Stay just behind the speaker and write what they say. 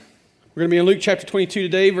We're going to be in Luke chapter 22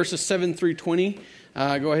 today, verses 7 through 20.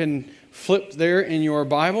 Go ahead and flip there in your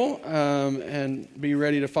Bible and be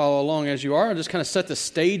ready to follow along as you are. I'll just kind of set the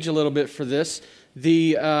stage a little bit for this.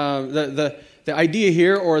 The idea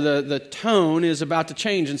here, or the tone, is about to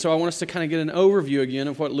change, and so I want us to kind of get an overview again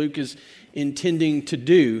of what Luke is intending to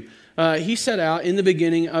do. He set out in the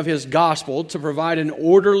beginning of his gospel to provide an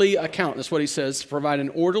orderly account. That's what he says, to provide an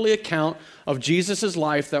orderly account of Jesus'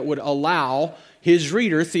 life that would allow his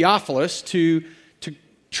reader, Theophilus, to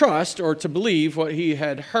trust or to believe what he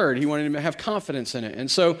had heard. He wanted him to have confidence in it. And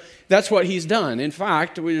so that's what he's done. In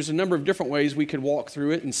fact, there's a number of different ways we could walk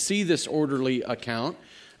through it and see this orderly account.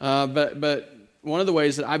 But one of the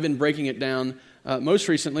ways that I've been breaking it down most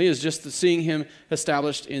recently is just seeing him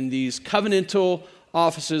established in these covenantal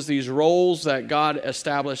offices, these roles that God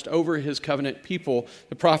established over his covenant people,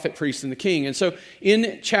 the prophet, priest, and the king. And so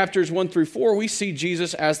in chapters 1 through 4, we see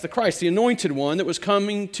Jesus as the Christ, the anointed one that was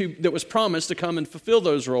promised to come and fulfill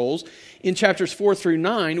those roles. In chapters 4 through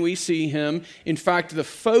 9, we see him, in fact, the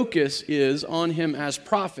focus is on him as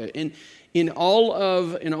prophet. And in all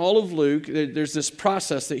of Luke, there's this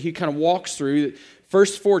process that he kind of walks through.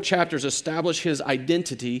 First 4 chapters establish his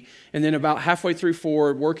identity, and then about halfway through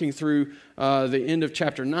 4, working through the end of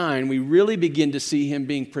chapter 9, we really begin to see him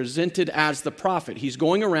being presented as the prophet. He's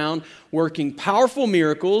going around working powerful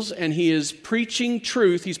miracles, and he is preaching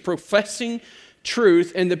truth. He's professing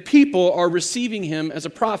truth, and the people are receiving him as a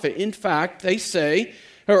prophet. In fact, they say,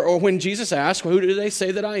 or when Jesus asks, who do they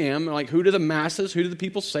say that I am? Like, who do the masses, who do the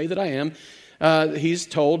people say that I am? He's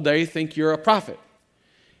told they think you're a prophet.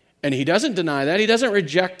 And he doesn't deny that. He doesn't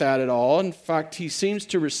reject that at all. In fact, he seems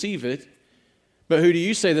to receive it. But who do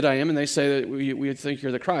you say that I am? And they say that we think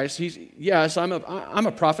you're the Christ. Yes, I'm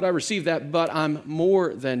a prophet. I receive that, but I'm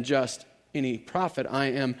more than just any prophet.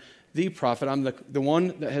 I am the prophet. I'm the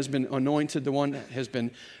one that has been anointed, the one that has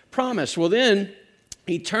been promised. Well, then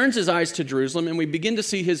he turns his eyes to Jerusalem, and we begin to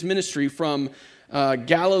see his ministry from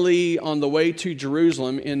Galilee on the way to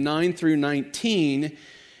Jerusalem in 9 through 19.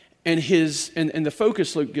 And the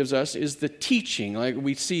focus Luke gives us is the teaching. Like,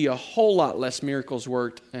 we see a whole lot less miracles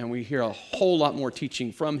worked, and we hear a whole lot more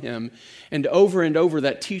teaching from him. And over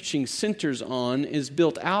that teaching centers on, is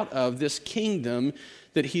built out of this kingdom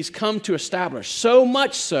that he's come to establish. So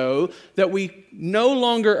much so that we no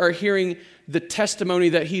longer are hearing the testimony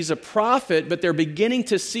that he's a prophet, but they're beginning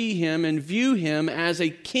to see him and view him as a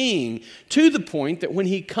king, to the point that when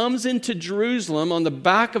he comes into Jerusalem on the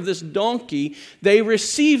back of this donkey, they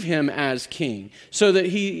receive him as king. So that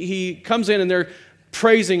he comes in and they're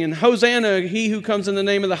praising, and Hosanna, he who comes in the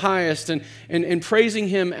name of the highest, and praising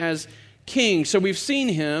him as king. So we've seen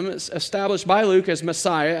him established by Luke as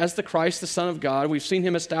Messiah, as the Christ, the Son of God. We've seen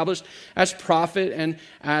him established as prophet and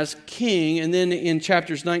as king. And then in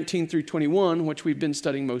chapters 19 through 21, which we've been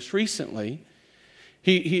studying most recently,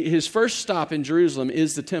 his first stop in Jerusalem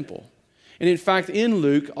is the temple. And in fact, in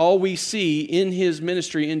Luke, all we see in his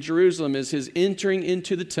ministry in Jerusalem is his entering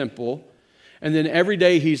into the temple. And then every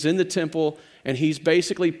day he's in the temple, and he's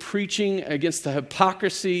basically preaching against the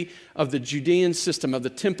hypocrisy of the Judean system, of the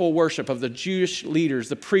temple worship, of the Jewish leaders,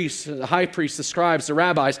 the priests, the high priests, the scribes, the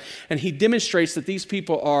rabbis. And he demonstrates that these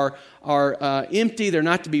people are empty, they're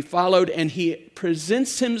not to be followed. And he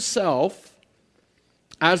presents himself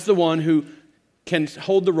as the one who can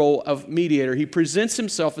hold the role of mediator. He presents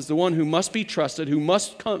himself as the one who must be trusted, who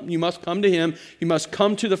must come. You must come to him. You must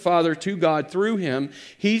come to the Father, to God, through him.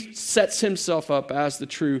 He sets himself up as the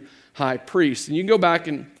true high priest. And you can go back,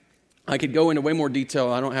 and I could go into way more detail.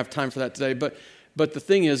 I don't have time for that today. But the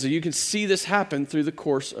thing is that you can see this happen through the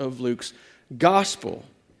course of Luke's gospel.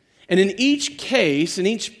 And in each case, in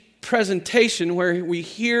each presentation where we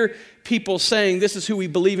hear people saying, this is who we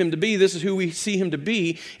believe him to be, this is who we see him to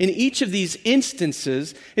be, in each of these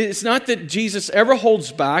instances, it's not that Jesus ever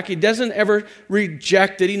holds back. He doesn't ever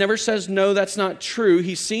reject it. He never says, no, that's not true.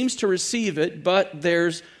 He seems to receive it, but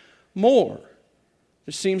there's more.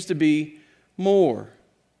 There seems to be more.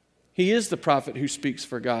 He is the prophet who speaks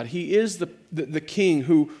for God. He is the king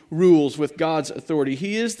who rules with God's authority.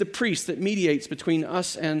 He is the priest that mediates between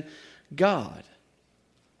us and God.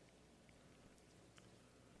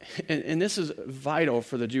 And this is vital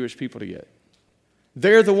for the Jewish people to get.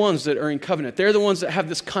 They're the ones that are in covenant. They're the ones that have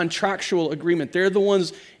this contractual agreement. They're the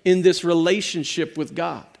ones in this relationship with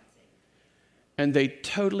God. And they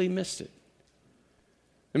totally missed it.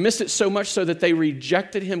 They missed it so much so that they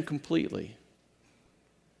rejected him completely.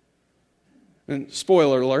 And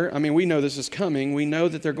spoiler alert, I mean, we know this is coming. We know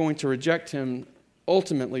that they're going to reject him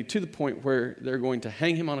ultimately to the point where they're going to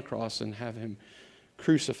hang him on a cross and have him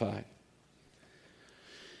crucified.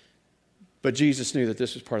 But Jesus knew that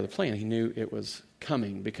this was part of the plan. He knew it was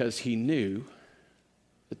coming because he knew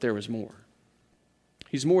that there was more.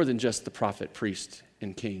 He's more than just the prophet, priest,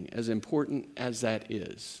 and king. As important as that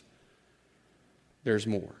is, there's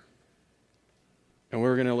more. And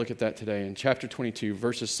we're going to look at that today in chapter 22,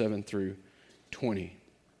 verses 7 through 20.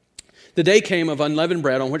 The day came of unleavened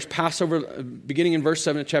bread on which Passover, beginning in verse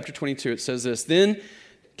 7 of chapter 22, it says this, "Then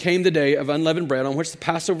came the day of unleavened bread on which the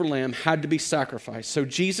Passover lamb had to be sacrificed. So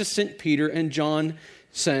Jesus sent Peter and John,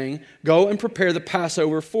 saying, 'Go and prepare the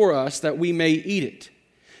Passover for us that we may eat it.'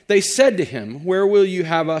 They said to him, 'Where will you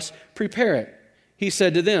have us prepare it?' He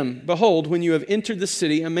said to them, 'Behold, when you have entered the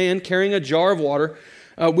city, a man carrying a jar of water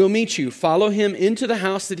will meet you. Follow him into the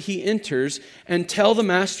house that he enters and tell the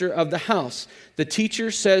master of the house, the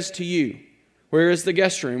teacher says to you, where is the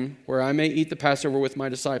guest room where I may eat the Passover with my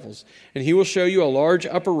disciples? And he will show you a large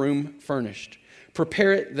upper room furnished.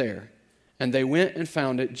 Prepare it there.' And they went and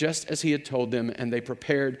found it just as he had told them, and they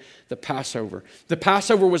prepared the Passover." The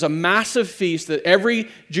Passover was a massive feast that every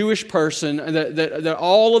Jewish person, that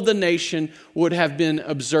all of the nation would have been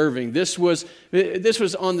observing. This was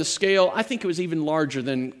on the scale, I think it was even larger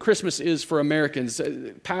than Christmas is for Americans.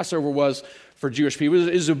 Passover was for Jewish people.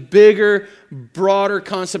 It was a bigger, broader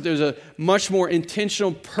concept. It was a much more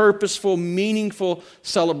intentional, purposeful, meaningful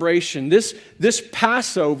celebration. This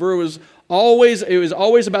Passover was always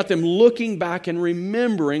about them looking back and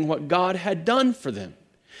remembering what God had done for them.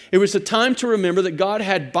 It was a time to remember that God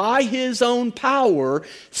had, by His own power,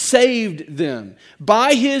 saved them.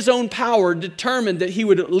 By His own power, determined that He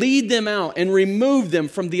would lead them out and remove them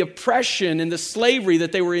from the oppression and the slavery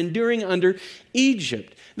that they were enduring under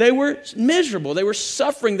Egypt. They were miserable. They were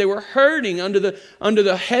suffering. They were hurting under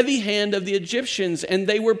the heavy hand of the Egyptians. And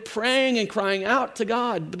they were praying and crying out to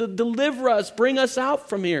God, "Deliver us, bring us out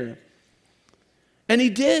from here." And He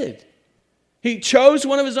did. He chose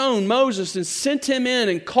one of His own, Moses, and sent him in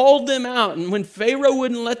and called them out. And when Pharaoh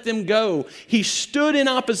wouldn't let them go, he stood in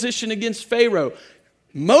opposition against Pharaoh.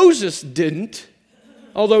 Moses didn't,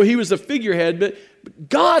 although he was the figurehead, but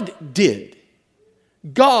God did.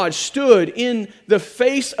 God stood in the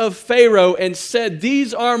face of Pharaoh and said,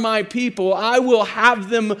 "These are my people. I will have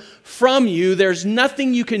them from you. There's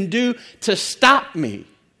nothing you can do to stop me."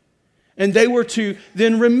 And they were to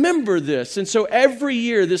then remember this. And so every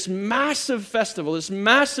year, this massive festival, this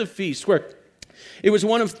massive feast, where it was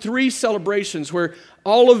one of three celebrations where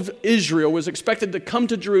all of Israel was expected to come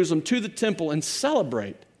to Jerusalem, to the temple, and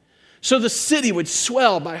celebrate. So the city would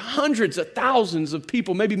swell by hundreds of thousands of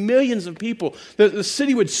people, maybe millions of people. The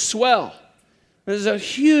city would swell. There's a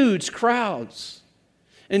huge crowds.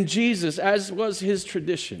 And Jesus, as was His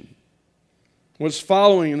tradition, was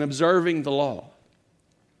following and observing the law.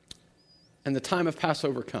 And the time of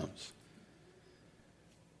Passover comes.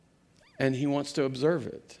 And He wants to observe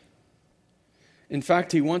it. In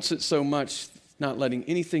fact, He wants it so much, not letting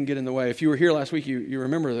anything get in the way. If you were here last week, you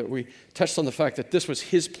remember that we touched on the fact that this was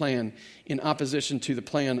His plan in opposition to the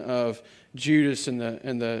plan of Judas and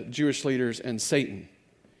the Jewish leaders and Satan.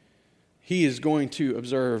 He is going to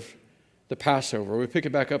observe the Passover. We pick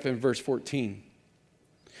it back up in verse 14.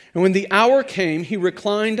 "And when the hour came, He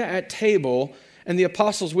reclined at table, and the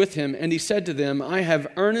apostles with Him, and He said to them, 'I have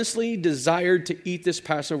earnestly desired to eat this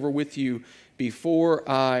Passover with you before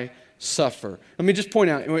I suffer.'" Let me just point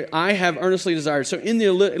out, "I have earnestly desired." So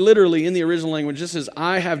literally in the original language, this is,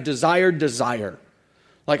 "I have desired desire."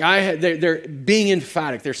 Like they're being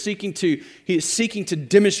emphatic. He is seeking to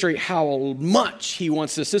demonstrate how much He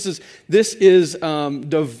wants this. This is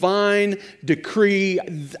divine decree.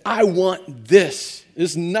 I want this.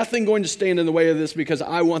 There's nothing going to stand in the way of this because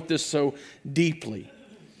I want this so deeply.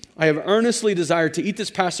 "I have earnestly desired to eat this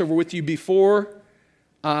Passover with you before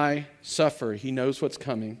I suffer." He knows what's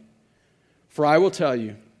coming. For I tell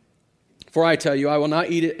you, I will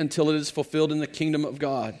not eat it until it is fulfilled in the kingdom of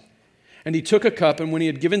God." And He took a cup, and when He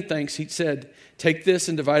had given thanks, He said, "Take this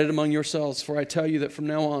and divide it among yourselves, for I tell you that from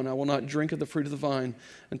now on I will not drink of the fruit of the vine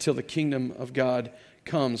until the kingdom of God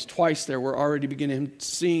comes." Twice there we're already beginning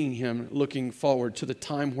seeing Him looking forward to the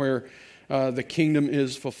time where the kingdom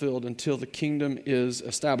is fulfilled, until the kingdom is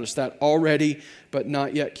established. That already but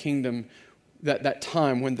not yet kingdom, that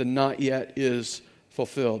time when the not yet is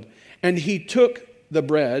fulfilled. "And He took the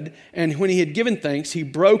bread, and when He had given thanks, He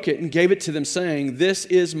broke it and gave it to them, saying, 'This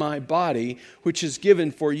is my body, which is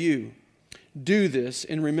given for you. Do this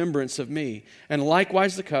in remembrance of me.' And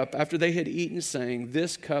likewise the cup, after they had eaten, saying,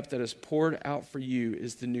 'This cup that is poured out for you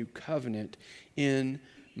is the new covenant in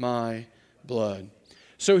my blood.'"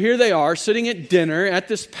 So here they are, sitting at dinner at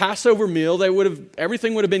this Passover meal.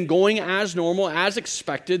 Everything would have been going as normal, as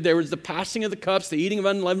expected. There was the passing of the cups, the eating of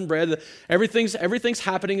unleavened bread. Everything's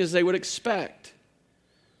happening as they would expect.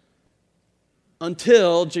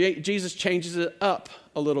 until Jesus changes it up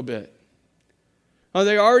a little bit. Now,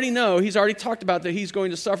 they already know, he's already talked about that he's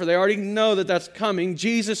going to suffer. They already know that that's coming.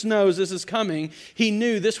 Jesus knows this is coming. He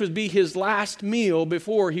knew this would be his last meal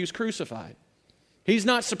before he was crucified. He's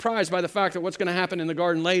not surprised by the fact that what's going to happen in the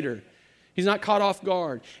garden later. He's not caught off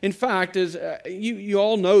guard. In fact, as you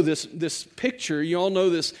all know this picture, you all know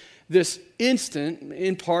this instant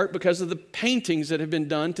in part because of the paintings that have been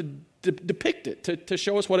done to depict it, to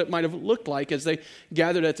show us what it might have looked like as they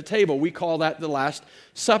gathered at the table. We call that the Last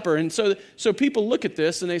Supper. And so people look at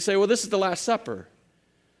this and they say, well, this is the Last Supper.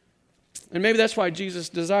 And maybe that's why Jesus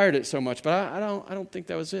desired it so much, but I don't think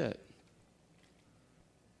that was it.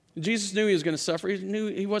 Jesus knew he was going to suffer.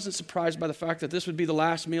 He wasn't surprised by the fact that this would be the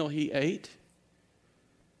last meal he ate.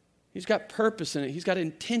 He's got purpose in it. He's got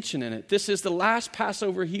intention in it. This is the last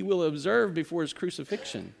Passover he will observe before his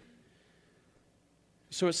crucifixion.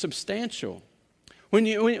 So it's substantial. When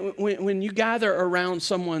you gather around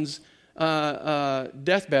someone's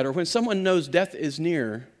deathbed, or when someone knows death is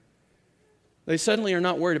near, they suddenly are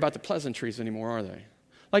not worried about the pleasantries anymore, are they?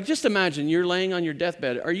 Like, just imagine you're laying on your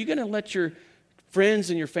deathbed. Are you going to let your friends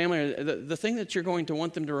and your family, the thing that you're going to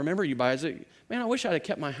want them to remember you by is, man, I wish I had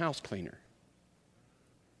kept my house cleaner.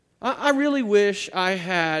 I really wish I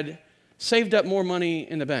had saved up more money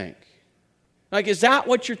in the bank. Like, is that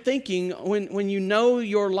what you're thinking when you know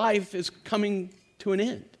your life is coming to an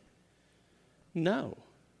end? No.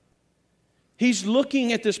 He's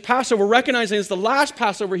looking at this Passover, recognizing it's the last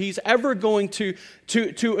Passover he's ever going to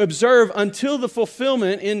observe until the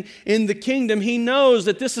fulfillment in the kingdom. He knows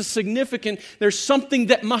that this is significant. There's something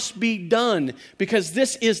that must be done because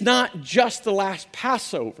this is not just the last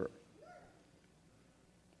Passover,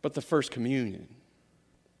 but the first communion.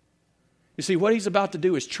 You see, what he's about to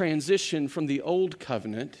do is transition from the old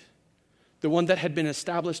covenant, the one that had been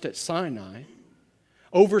established at Sinai,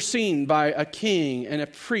 overseen by a king and a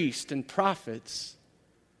priest and prophets,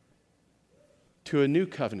 to a new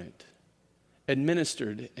covenant,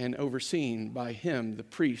 administered and overseen by him, the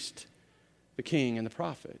priest, the king, and the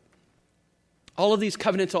prophet. All of these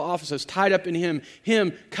covenantal offices tied up in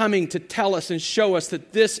him coming to tell us and show us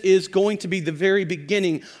that this is going to be the very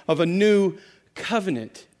beginning of a new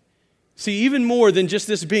covenant. See, even more than just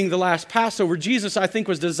this being the last Passover, Jesus, I think,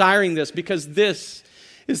 was desiring this because this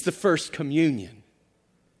is the first communion.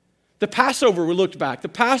 The Passover looked back. The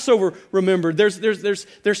Passover remembered.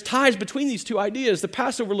 There's ties between these two ideas. The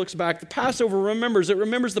Passover looks back. The Passover remembers. It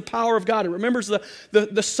remembers the power of God. It remembers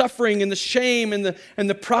the suffering and the shame and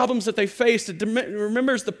the problems that they faced. It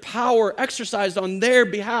remembers the power exercised on their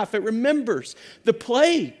behalf. It remembers the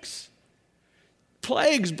plagues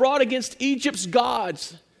brought against Egypt's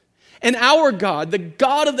gods. And our God, the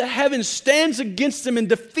God of the heavens, stands against them and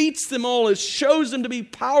defeats them all and shows them to be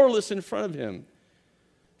powerless in front of him.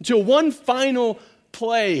 Until one final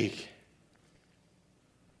plague,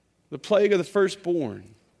 the plague of the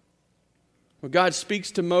firstborn, where God speaks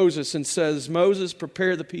to Moses and says, Moses,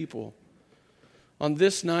 prepare the people. On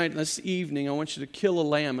this night, this evening, I want you to kill a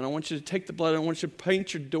lamb, and I want you to take the blood, and I want you to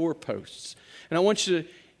paint your doorposts. And I want you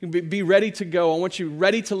to be ready to go. I want you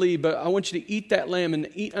ready to leave, but I want you to eat that lamb and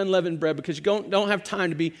eat unleavened bread because you don't have time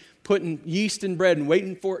to be putting yeast in bread and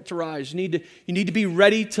waiting for it to rise. You need to be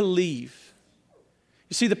ready to leave.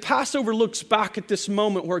 You see, the Passover looks back at this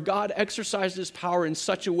moment where God exercised his power in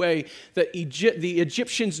such a way that the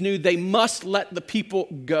Egyptians knew they must let the people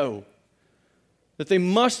go. That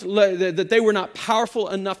they were not powerful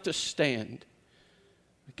enough to stand.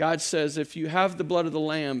 God says, if you have the blood of the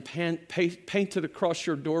lamb painted across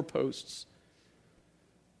your doorposts,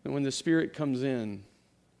 then when the Spirit comes in,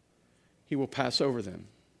 he will pass over them.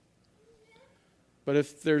 But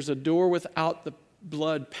if there's a door without the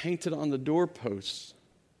blood painted on the doorposts,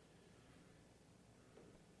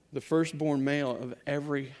 the firstborn male of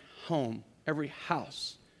every home, every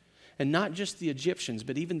house, and not just the Egyptians,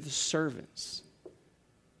 but even the servants,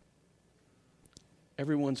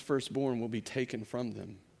 everyone's firstborn will be taken from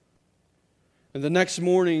them. And the next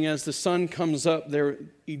morning, as the sun comes up, their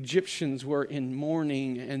Egyptians were in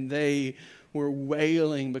mourning and they were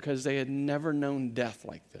wailing because they had never known death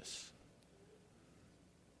like this.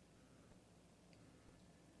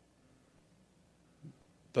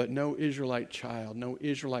 But no Israelite child, no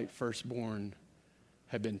Israelite firstborn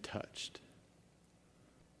had been touched.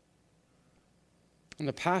 And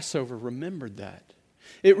the Passover remembered that.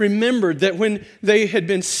 It remembered that when they had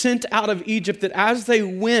been sent out of Egypt, that as they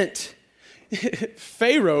went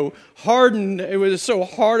Pharaoh hardened, it was so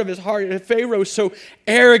hard of his heart. Pharaoh, so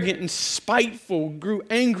arrogant and spiteful, grew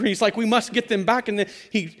angry. He's like, we must get them back. And then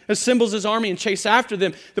he assembles his army and chases after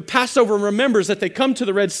them. The Passover remembers that they come to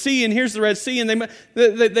the Red Sea, and here's the Red Sea, and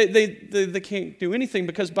they can't do anything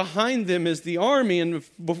because behind them is the army, and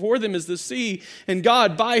before them is the sea. And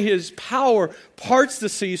God, by his power, parts the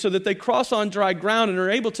sea so that they cross on dry ground and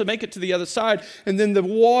are able to make it to the other side. And then the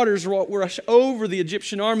waters rush over the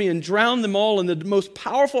Egyptian army and drown them all, and the most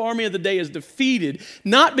powerful army of the day is defeated,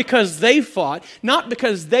 not because they fought, not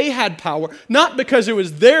because they had power, not because it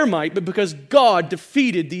was their might, but because God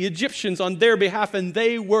defeated the Egyptians on their behalf, and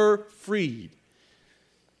they were freed.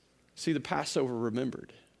 See, the Passover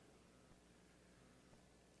remembered.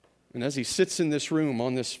 And as he sits in this room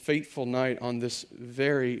on this fateful night, on this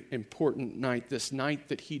very important night, this night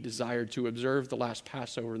that he desired to observe the last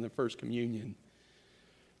Passover and the first communion,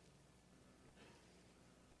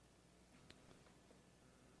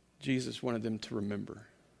 Jesus wanted them to remember.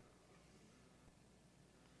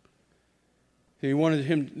 He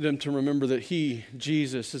wanted them to remember that he,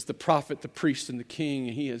 Jesus, is the prophet, the priest, and the king,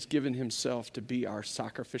 and he has given himself to be our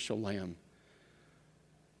sacrificial lamb,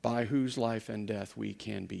 by whose life and death we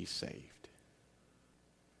can be saved.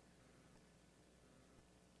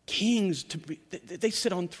 Kings, they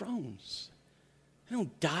sit on thrones. They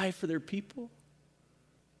don't die for their people.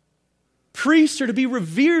 Priests are to be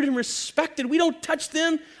revered and respected. We don't touch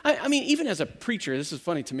them. I mean, even as a preacher, this is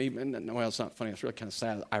funny to me. Well, it's not funny. It's really kind of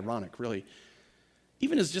sad, ironic, really.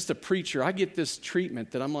 Even as just a preacher, I get this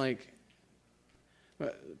treatment that I'm like,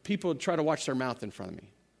 people try to watch their mouth in front of me.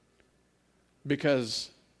 Because,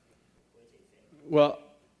 well,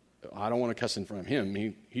 I don't want to cuss in front of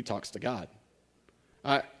him. He talks to God.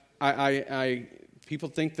 People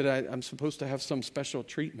think that I'm supposed to have some special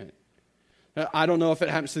treatment. I don't know if it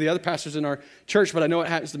happens to the other pastors in our church, but I know it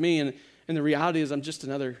happens to me, and the reality is I'm just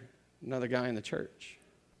another guy in the church.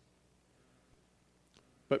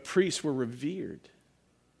 But priests were revered.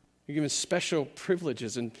 You're given special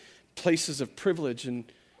privileges and places of privilege,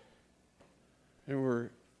 and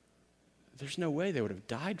there's no way they would have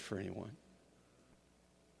died for anyone.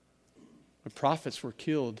 The prophets were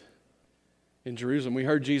killed in Jerusalem. We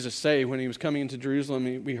heard Jesus say when he was coming into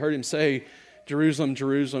Jerusalem, we heard him say, Jerusalem,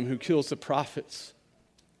 Jerusalem, who kills the prophets.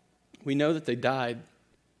 We know that they died.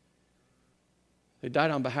 They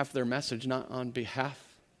died on behalf of their message, not on behalf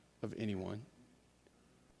of anyone.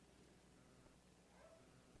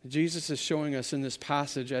 Jesus is showing us in this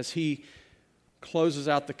passage as he closes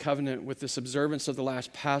out the covenant with this observance of the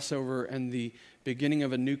last Passover and the beginning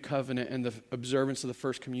of a new covenant and the observance of the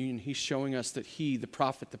first communion. He's showing us that he, the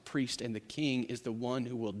prophet, the priest, and the king, is the one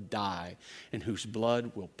who will die and whose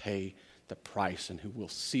blood will pay the price and who will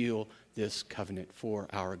seal this covenant for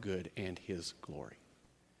our good and his glory.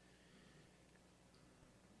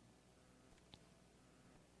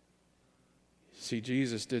 See,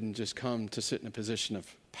 Jesus didn't just come to sit in a position of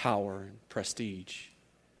power and prestige.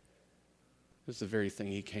 This is the very thing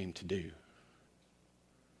he came to do.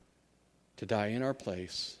 To die in our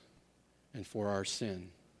place and for our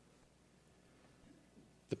sin.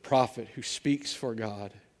 The prophet who speaks for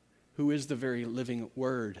God, who is the very living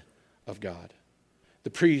word of God. The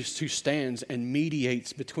priest who stands and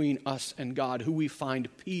mediates between us and God, who we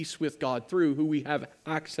find peace with God through, who we have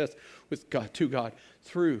access with God to God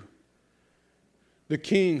through. The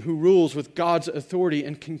king who rules with God's authority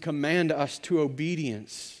and can command us to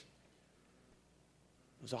obedience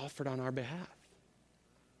was offered on our behalf.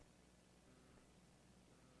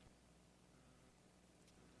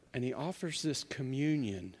 And he offers this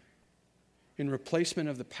communion in replacement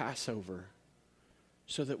of the Passover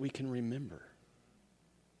so that we can remember.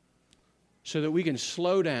 So that we can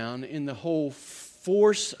slow down in the whole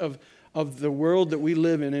force of the world that we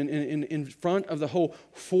live in front of the whole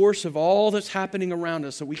force of all that's happening around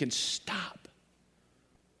us, so we can stop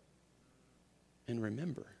and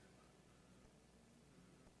remember.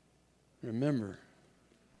 Remember.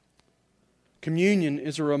 Communion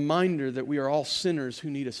is a reminder that we are all sinners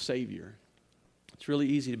who need a Savior. It's really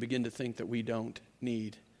easy to begin to think that we don't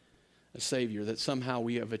need a Savior, that somehow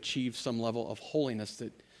we have achieved some level of holiness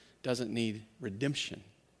that doesn't need redemption.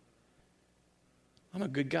 I'm a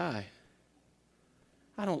good guy.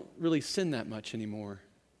 I don't really sin that much anymore.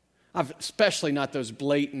 Especially not those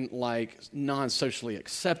blatant, non-socially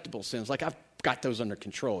acceptable sins. I've got those under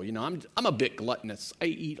control. I'm a bit gluttonous. I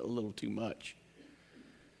eat a little too much.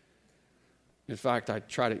 In fact, I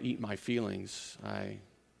try to eat my feelings. I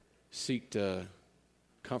seek to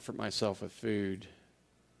comfort myself with food.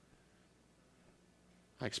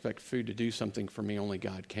 I expect food to do something for me only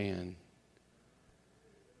God can.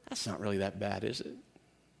 That's not really that bad, is it?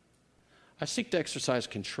 I seek to exercise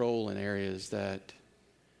control in areas that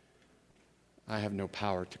I have no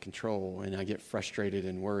power to control, and I get frustrated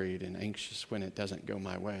and worried and anxious when it doesn't go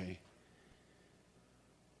my way.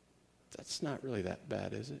 That's not really that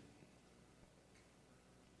bad, is it?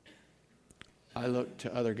 I look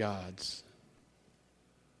to other gods.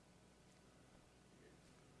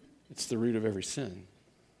 It's the root of every sin.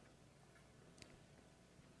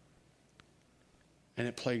 And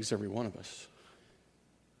it plagues every one of us.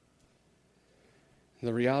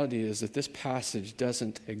 The reality is that this passage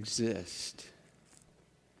doesn't exist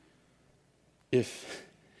if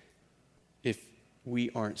we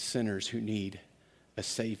aren't sinners who need a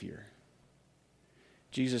Savior.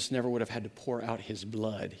 Jesus never would have had to pour out his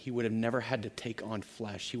blood. He would have never had to take on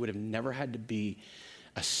flesh. He would have never had to be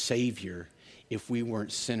a Savior if we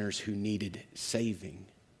weren't sinners who needed saving.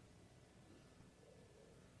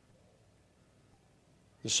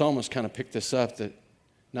 The psalmist kind of picked this up, that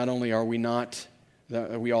not only are we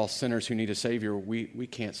all sinners who need a Savior, we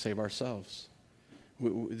can't save ourselves.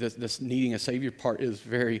 This needing a Savior part is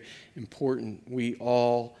very important. We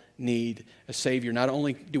all need a Savior. Not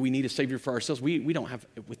only do we need a Savior for ourselves, we don't have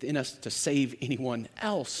it within us to save anyone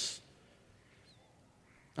else.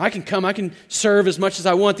 I can serve as much as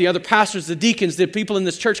I want. The other pastors, the deacons, the people in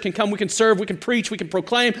this church can come. We can serve, we can preach, we can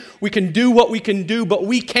proclaim, we can do what we can do, but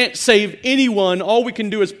we can't save anyone. All we can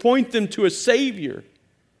do is point them to a Savior.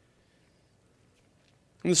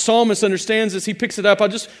 And the psalmist understands this. He picks it up. I'll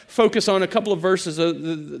just focus on a couple of verses.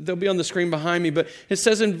 They'll be on the screen behind me. But it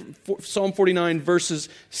says in Psalm 49, verses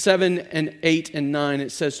 7 and 8 and 9,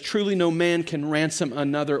 it says, "Truly no man can ransom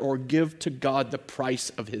another or give to God the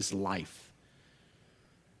price of his life."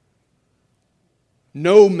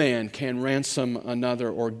 No man can ransom another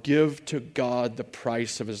or give to God the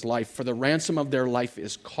price of his life. For the ransom of their life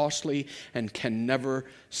is costly and can never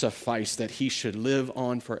suffice, that he should live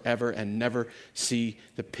on forever and never see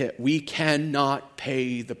the pit. We cannot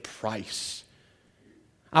pay the price.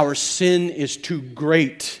 Our sin is too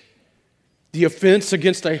great. The offense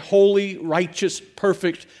against a holy, righteous,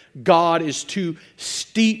 perfect God is too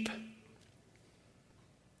steep.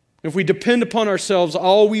 If we depend upon ourselves,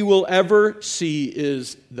 all we will ever see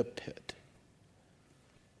is the pit.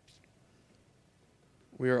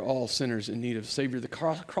 We are all sinners in need of a Savior. The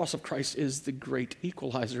cross of Christ is the great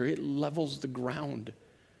equalizer. It levels the ground.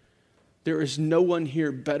 There is no one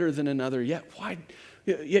here better than another. Yet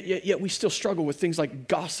we still struggle with things like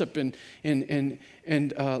gossip and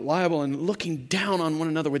libel and looking down on one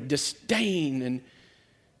another with disdain. And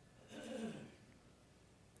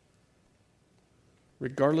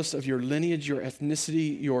regardless of your lineage, your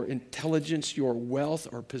ethnicity, your intelligence, your wealth,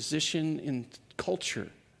 or position in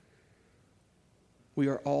culture, we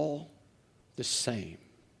are all the same.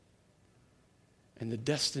 And the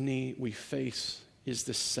destiny we face is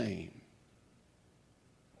the same.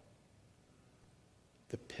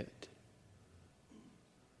 The pit.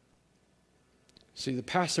 See, the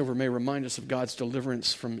Passover may remind us of God's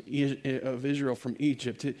deliverance of Israel from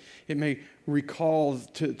Egypt. It may recall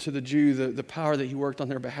to the Jew the power that he worked on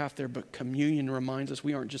their behalf there, but communion reminds us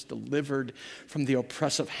we aren't just delivered from the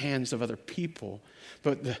oppressive hands of other people,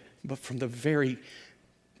 but from the very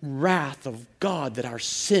wrath of God that our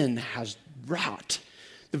sin has wrought.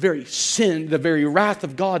 The very wrath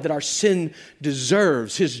of God that our sin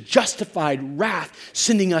deserves. His justified wrath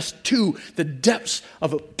sending us to the depths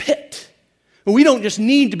of a pit. We don't just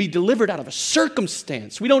need to be delivered out of a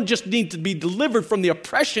circumstance. We don't just need to be delivered from the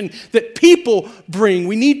oppression that people bring.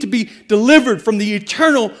 We need to be delivered from the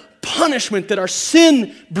eternal punishment that our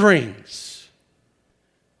sin brings.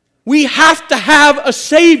 We have to have a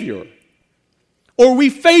Savior, or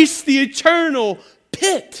we face the eternal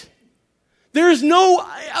pit. There's no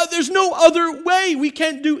other way. We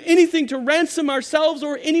can't do anything to ransom ourselves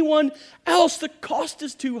or anyone else. The cost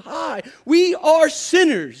is too high. We are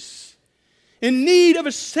sinners in need of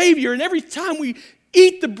a Savior. And every time we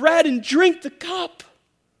eat the bread and drink the cup,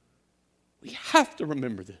 we have to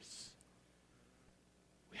remember this.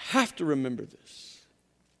 We have to remember this.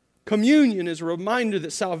 Communion is a reminder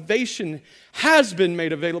that salvation has been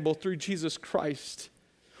made available through Jesus Christ.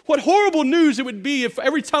 What horrible news it would be if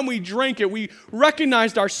every time we drank it, we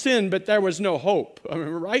recognized our sin, but there was no hope. I mean,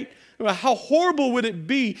 right? How horrible would it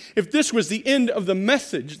be if this was the end of the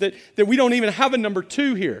message, that we don't even have a number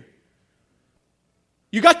 2 here?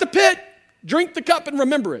 You got the pit, drink the cup and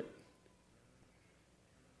remember it.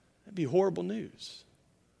 That'd be horrible news.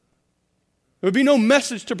 There would be no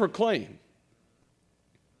message to proclaim.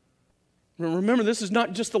 Remember, this is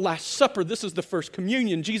not just the Last Supper. This is the first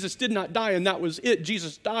communion. Jesus did not die, and that was it.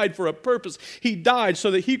 Jesus died for a purpose. He died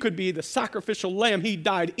so that he could be the sacrificial lamb. He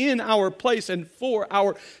died in our place and for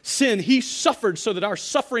our sin. He suffered so that our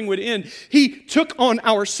suffering would end. He took on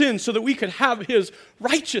our sin so that we could have his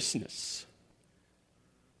righteousness.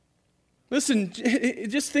 Listen,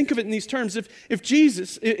 just think of it in these terms. If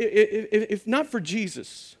Jesus, if not for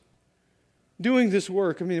Jesus doing this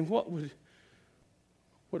work, I mean, what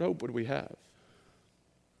hope would we have?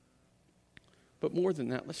 But more than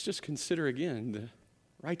that, let's just consider again the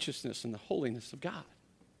righteousness and the holiness of God.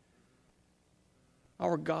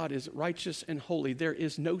 Our God is righteous and holy. There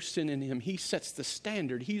is no sin in him. He sets the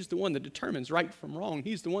standard. He's the one that determines right from wrong.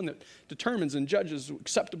 He's the one that determines and judges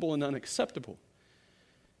acceptable and unacceptable.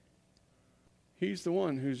 He's the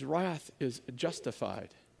one whose wrath is justified.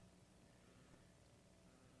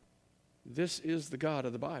 This is the God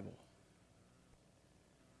of the Bible.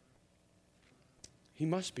 He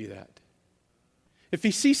must be that. If he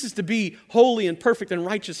ceases to be holy and perfect and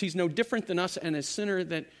righteous, he's no different than us and a sinner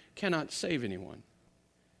that cannot save anyone.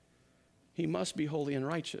 He must be holy and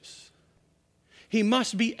righteous. He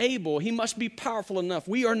must be able. He must be powerful enough.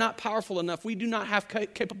 We are not powerful enough. We do not have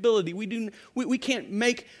capability. We can't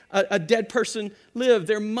make a dead person live.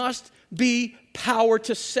 There must be power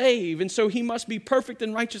to save. And so he must be perfect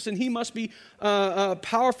and righteous, and he must be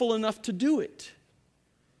powerful enough to do it.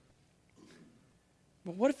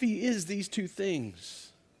 But what if he is these two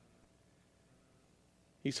things?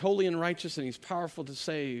 He's holy and righteous, and he's powerful to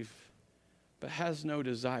save, but has no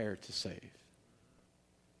desire to save.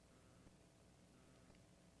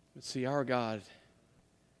 But see, our God,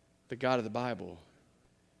 the God of the Bible,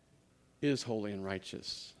 is holy and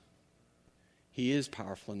righteous. He is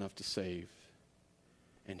powerful enough to save,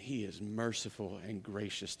 and he is merciful and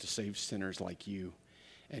gracious to save sinners like you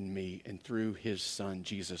and me. And through his Son,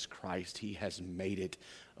 Jesus Christ, he has made it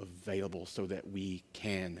available so that we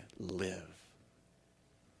can live.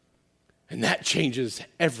 And that changes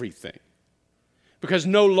everything. Because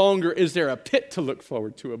no longer is there a pit to look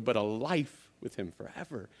forward to, but a life with him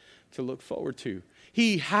forever to look forward to.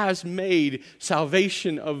 He has made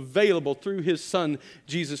salvation available through his Son,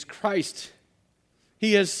 Jesus Christ.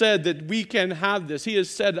 He has said that we can have this. He has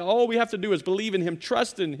said that all we have to do is believe in him,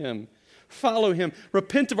 trust in him, follow him,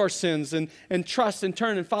 repent of our sins, and trust and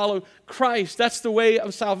turn and follow Christ. That's the way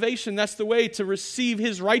of salvation. That's the way to receive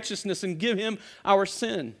his righteousness and give him our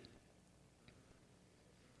sin.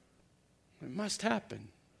 It must happen.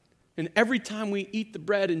 And every time we eat the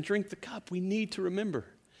bread and drink the cup, we need to remember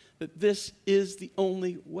that this is the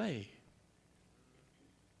only way.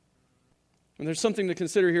 And there's something to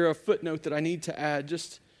consider here, a footnote that I need to add,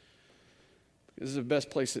 just because this is the best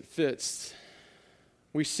place it fits.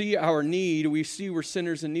 We see our need. We see we're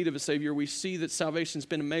sinners in need of a Savior. We see that salvation's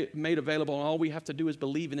been made available, and all we have to do is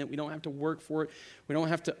believe in it. We don't have to work for it. We don't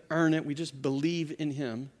have to earn it. We just believe in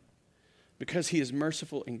him because he is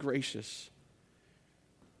merciful and gracious.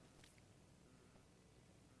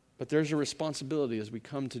 But there's a responsibility as we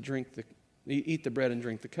come to eat the bread and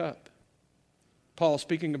drink the cup. Paul,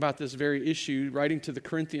 speaking about this very issue, writing to the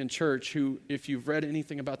Corinthian church, who, if you've read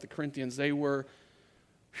anything about the Corinthians, they were,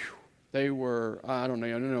 I don't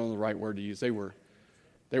know the right word to use. They were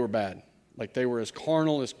bad. Like, they were as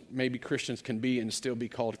carnal as maybe Christians can be and still be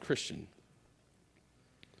called Christian.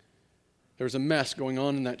 There was a mess going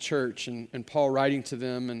on in that church, and Paul, writing to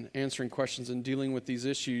them and answering questions and dealing with these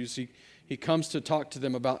issues, he comes to talk to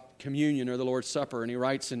them about communion or the Lord's Supper, and he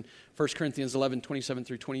writes in 1 Corinthians 11, 27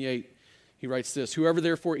 through 28, he writes this: "Whoever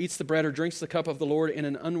therefore eats the bread or drinks the cup of the Lord in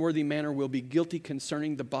an unworthy manner will be guilty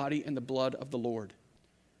concerning the body and the blood of the Lord.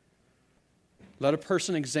 Let a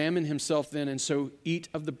person examine himself then, and so eat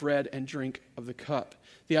of the bread and drink of the cup."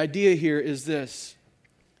 The idea here is this,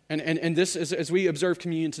 and this, as we observe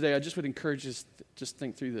communion today, I just would encourage you to just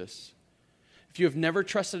think through this. If you have never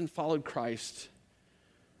trusted and followed Christ,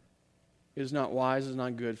 it is not wise, it is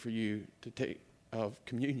not good for you to take of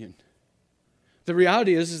communion. The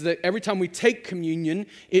reality is that every time we take communion,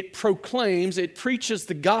 it proclaims, it preaches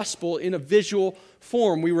the gospel in a visual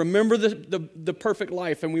form. We remember the perfect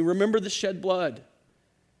life, and we remember the shed blood.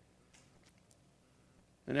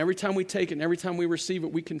 And every time we take it and every time we receive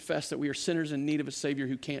it, we confess that we are sinners in need of a Savior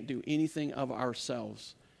who can't do anything of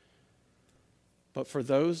ourselves. But for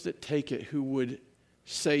those that take it, who would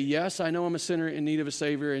say, yes, I know I'm a sinner in need of a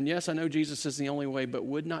Savior, and yes, I know Jesus is the only way, but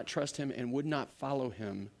would not trust him and would not follow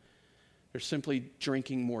him, they're simply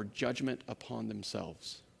drinking more judgment upon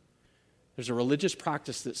themselves. There's a religious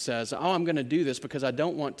practice that says, oh, I'm going to do this because I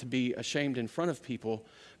don't want to be ashamed in front of people,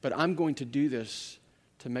 but I'm going to do this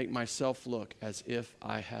to make myself look as if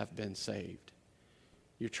I have been saved.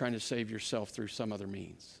 you're trying to save yourself through some other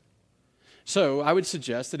means. So I would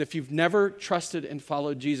suggest that if you've never trusted and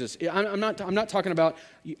followed Jesus, I'm not talking about,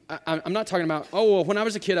 oh, well, when I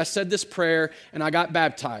was a kid, I said this prayer and I got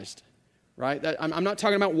baptized, right? I'm not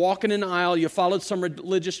talking about walking in the aisle, you followed some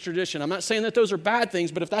religious tradition. I'm not saying that those are bad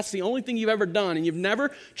things, but if that's the only thing you've ever done and you've never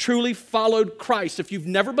truly followed Christ, if you've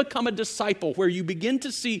never become a disciple where you begin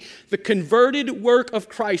to see the converted work of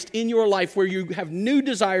Christ in your life, where you have new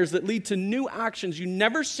desires that lead to new actions, you've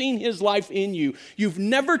never seen his life in you, you've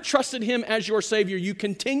never trusted him as your Savior, you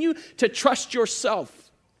continue to trust yourself.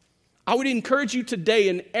 I would encourage you today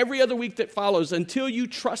and every other week that follows, until you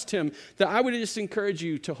trust him, that I would just encourage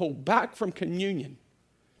you to hold back from communion.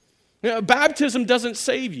 Baptism doesn't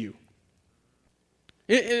save you.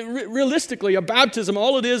 Realistically, a baptism,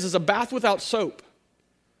 all it is a bath without soap.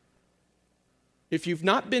 If you've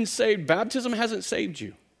not been saved, baptism hasn't saved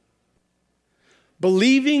you.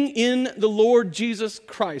 Believing in the Lord Jesus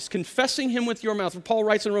Christ, confessing him with your mouth, Paul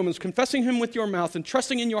writes in Romans, confessing him with your mouth and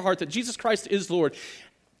trusting in your heart that Jesus Christ is Lord,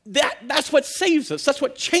 that's what saves us. That's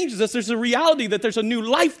what changes us. There's a reality that there's a new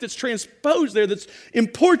life that's transposed there, that's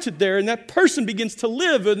imported there, and that person begins to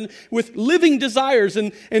live with living desires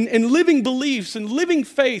and living beliefs and living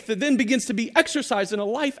faith that then begins to be exercised in a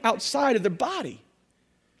life outside of their body.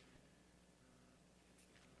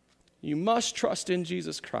 You must trust in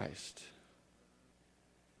Jesus Christ.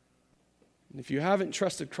 And if you haven't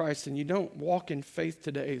trusted Christ and you don't walk in faith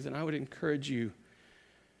today, then I would encourage you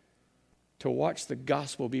to watch the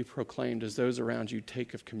gospel be proclaimed as those around you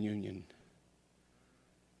take of communion.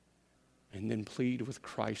 And then plead with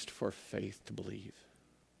Christ for faith to believe.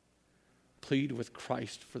 Plead with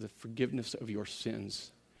Christ for the forgiveness of your sins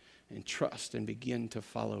and trust and begin to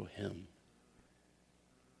follow him.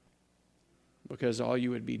 Because all you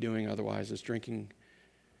would be doing otherwise is drinking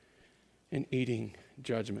and eating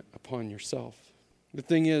judgment upon yourself. The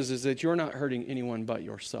thing is that you're not hurting anyone but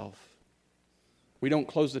yourself. We don't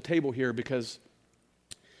close the table here because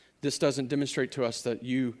this doesn't demonstrate to us that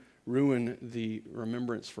you ruin the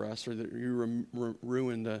remembrance for us or that you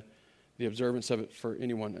ruin the observance of it for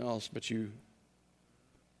anyone else, but you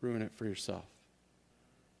ruin it for yourself.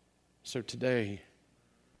 So today,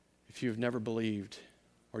 if you've never believed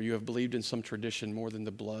or you have believed in some tradition more than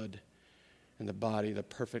the blood and the body, the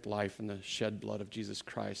perfect life and the shed blood of Jesus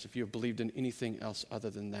Christ, if you have believed in anything else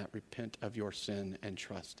other than that, repent of your sin and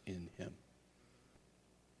trust in him.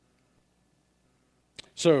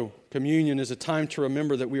 So, communion is a time to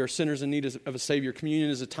remember that we are sinners in need of a Savior.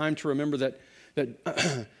 Communion is a time to remember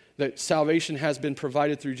that salvation has been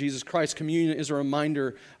provided through Jesus Christ. Communion is a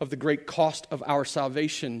reminder of the great cost of our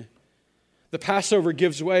salvation. The Passover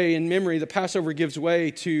gives way in memory. The Passover gives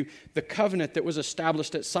way to the covenant that was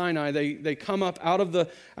established at Sinai. They come up out of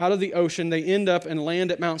the ocean. They end up and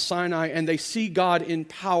land at Mount Sinai, and they see God in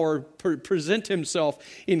power present himself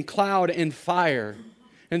in cloud and fire.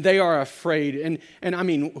 And they are afraid. And I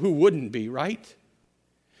mean, who wouldn't be, right?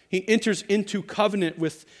 He enters into covenant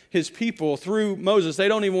with his people through Moses. They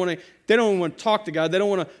don't want to talk to God. They don't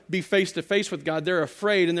want to be face to face with God. They're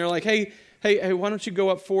afraid. And they're like, hey, why don't you go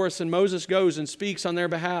up for us? And Moses goes and speaks on their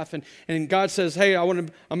behalf. And God says, hey, I'm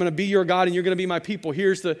going to be your God and you're going to be my people.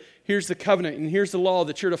 Here's the covenant and here's the law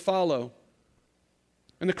that you're to follow.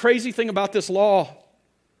 And the crazy thing about this law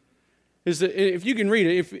is that if you can read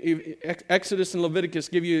it, if Exodus and Leviticus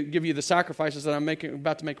give you the sacrifices that I'm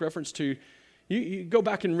about to make reference to, you go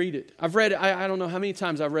back and read it. I've read it. I don't know how many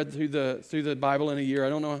times I've read through the Bible in a year. I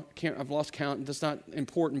don't know. I've lost count. That's not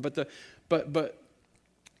important. But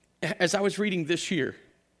as I was reading this year,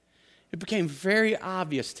 it became very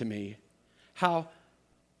obvious to me how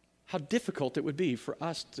difficult it would be for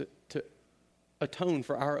us to atone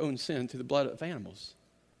for our own sin through the blood of animals.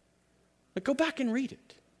 But go back and read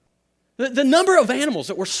it. The number of animals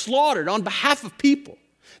that were slaughtered on behalf of people,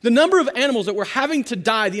 the number of animals that were having to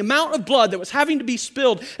die, the amount of blood that was having to be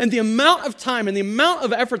spilled, and the amount of time and the amount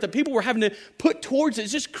of effort that people were having to put towards it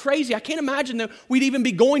is just crazy. I can't imagine that we'd even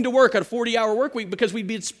be going to work at a 40-hour work week because we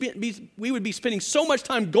would be spending so much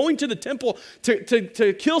time going to the temple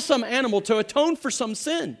to kill some animal to atone for some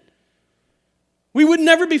sin. We would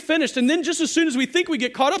never be finished. And then just as soon as we think we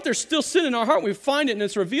get caught up, there's still sin in our heart. We find it and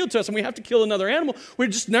it's revealed to us and we have to kill another animal. We're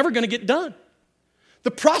just never going to get done.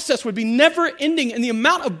 The process would be never ending and the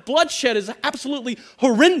amount of bloodshed is absolutely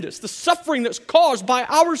horrendous. The suffering that's caused by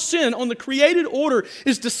our sin on the created order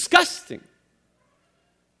is disgusting.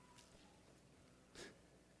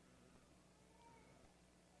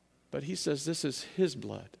 But he says this is his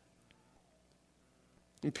blood.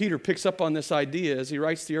 And Peter picks up on this idea as he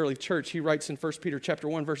writes to the early church. He writes in 1 Peter chapter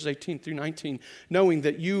 1, verses 18 through 19, knowing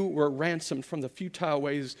that you were ransomed from the futile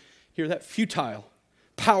ways, hear that, futile,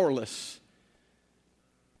 powerless,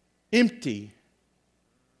 empty,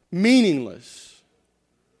 meaningless,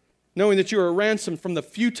 knowing that you are ransomed from the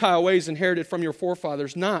futile ways inherited from your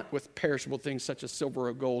forefathers, not with perishable things such as silver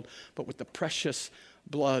or gold, but with the precious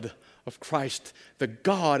blood of Christ, the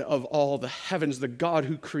God of all the heavens, the God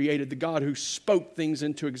who created, the God who spoke things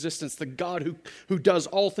into existence, the God who does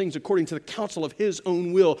all things according to the counsel of his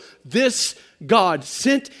own will. This God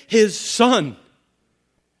sent his Son,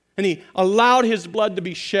 and he allowed his blood to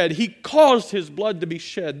be shed. He caused his blood to be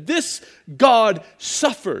shed. This God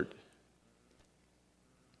suffered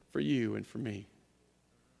for you and for me.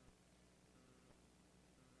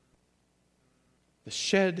 The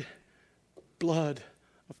shed blood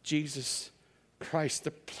of Jesus Christ,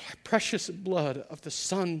 the precious blood of the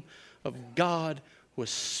Son of God was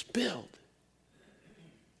spilled.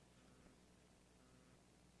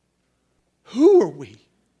 Who are we?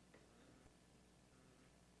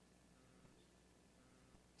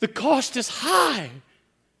 The cost is high.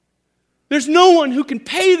 There's no one who can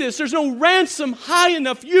pay this. There's no ransom high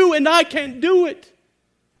enough. You and I can't do it.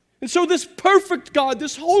 And so this perfect God,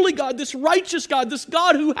 this holy God, this righteous God, this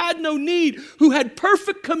God who had no need, who had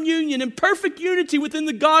perfect communion and perfect unity within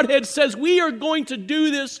the Godhead, says we are going to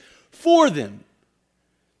do this for them.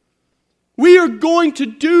 We are going to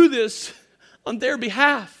do this on their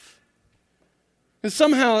behalf. And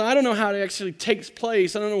somehow, I don't know how it actually takes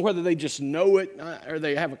place. I don't know whether they just know it or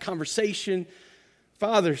they have a conversation.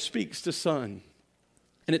 Father speaks to Son.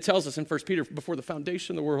 And it tells us in 1 Peter, before the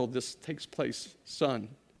foundation of the world, this takes place. Son,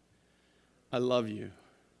 I love you.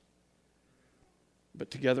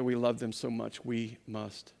 But together we love them so much, we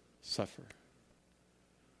must suffer.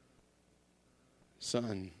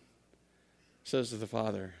 Son says to the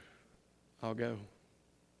Father, I'll go.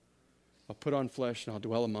 I'll put on flesh and I'll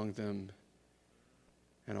dwell among them.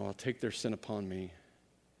 And I'll take their sin upon me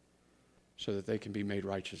so that they can be made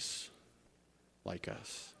righteous like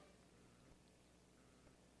us.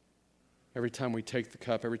 Every time we take the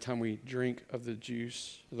cup, every time we drink of the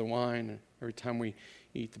juice, of the wine, every time we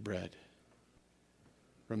eat the bread,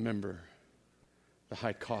 remember the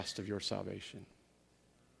high cost of your salvation.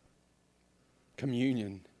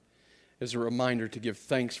 Communion is a reminder to give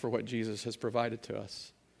thanks for what Jesus has provided to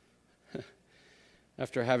us.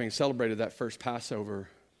 After having celebrated that first Passover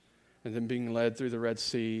and then being led through the Red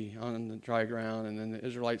Sea on the dry ground and then the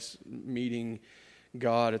Israelites meeting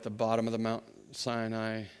God at the bottom of the Mount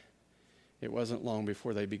Sinai, it wasn't long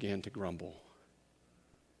before they began to grumble.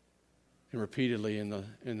 And repeatedly in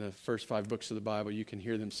the first 5 books of the Bible, you can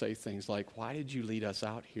hear them say things like, why did you lead us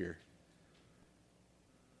out here?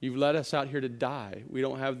 You've led us out here to die. We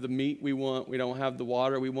don't have the meat we want. We don't have the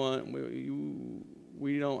water we want.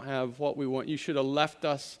 We don't have what we want. You should have left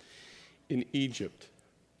us in Egypt.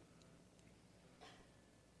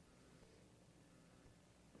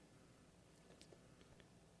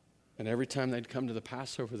 And every time they'd come to the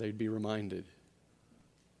Passover, they'd be reminded,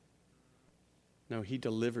 no, he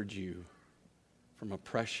delivered you from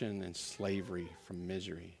oppression and slavery, from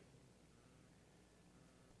misery.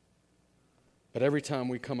 But every time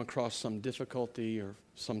we come across some difficulty or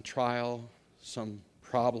some trial, some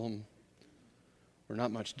problem, we're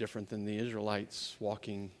not much different than the Israelites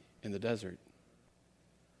walking in the desert.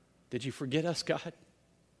 Did you forget us, God?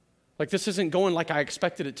 Like, this isn't going like I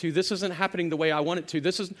expected it to. This isn't happening the way I want it to.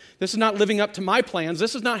 This is not living up to my plans.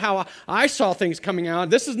 This is not how I saw things coming out.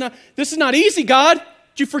 This is not easy, God.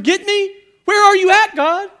 Did you forget me? Where are you at,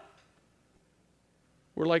 God?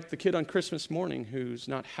 We're like the kid on Christmas morning who's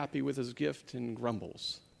not happy with his gift and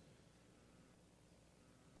grumbles.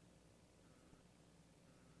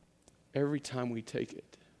 Every time we take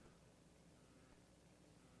it,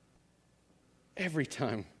 every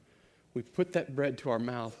time we put that bread to our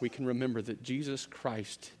mouth, we can remember that Jesus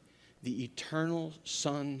Christ, the eternal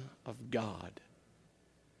Son of God,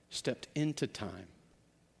 stepped into time.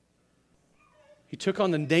 He took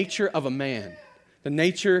on the nature of a man, the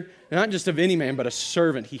nature not just of any man, but a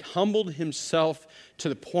servant. He humbled himself to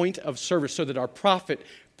the point of service so that our prophet,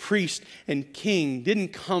 priest, and king didn't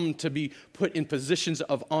come to be put in positions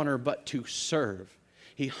of honor, but to serve.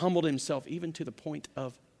 He humbled himself even to the point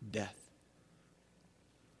of death.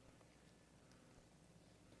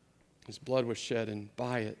 His blood was shed, and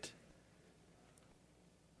by it.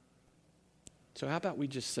 So how about we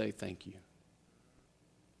just say thank you?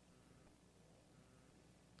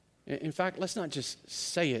 In fact, let's not just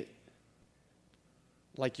say it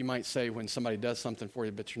like you might say when somebody does something for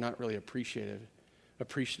you, but you're not really appreciative.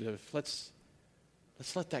 Let's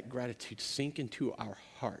let that gratitude sink into our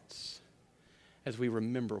hearts as we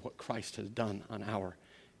remember what Christ has done on our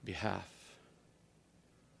behalf.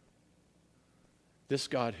 this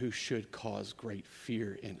God who should cause great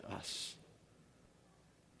fear in us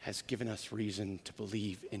has given us reason to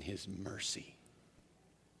believe in his mercy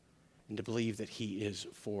and to believe that he is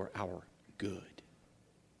for our good.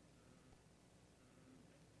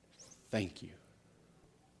 Thank you.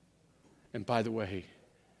 And by the way,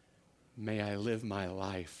 may I live my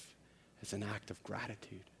life as an act of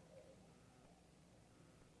gratitude.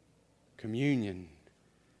 Communion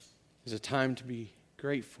is a time to be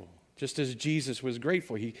grateful. Just as Jesus was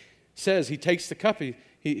grateful. He says, he takes the cup,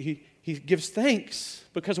 he gives thanks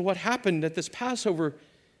because of what happened at this Passover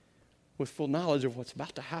with full knowledge of what's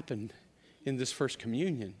about to happen in this first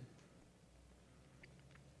communion.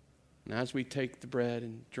 And as we take the bread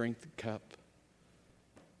and drink the cup,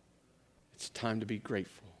 it's time to be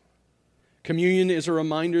grateful. Communion is a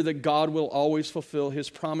reminder that God will always fulfill his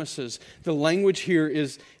promises. The language here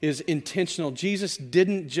is intentional. Jesus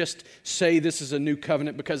didn't just say this is a new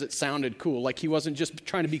covenant because it sounded cool, like he wasn't just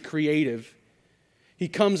trying to be creative. He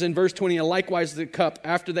comes in verse 20, and likewise the cup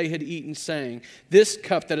after they had eaten, saying, this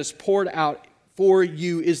cup that is poured out for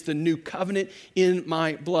you is the new covenant in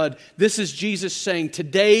my blood. This is Jesus saying,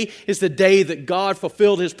 today is the day that God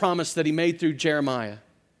fulfilled his promise that he made through Jeremiah.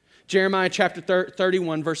 Jeremiah chapter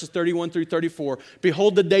 31, verses 31 through 34.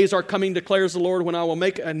 Behold, the days are coming, declares the Lord, when I will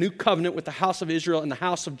make a new covenant with the house of Israel and the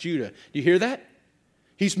house of Judah. Do you hear that?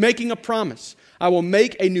 He's making a promise. I will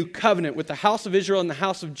make a new covenant with the house of Israel and the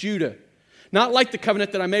house of Judah. Not like the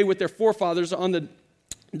covenant that I made with their forefathers on the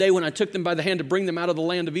day when I took them by the hand to bring them out of the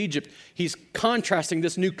land of Egypt. He's contrasting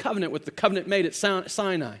this new covenant with the covenant made at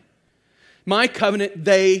Sinai. My covenant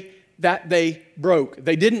that they broke.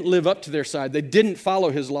 They didn't live up to their side. They didn't follow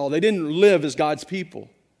his law. They didn't live as God's people.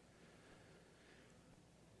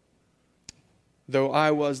 Though I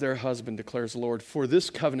was their husband, declares the Lord, for this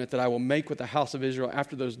covenant that I will make with the house of Israel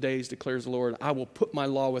after those days, declares the Lord, I will put my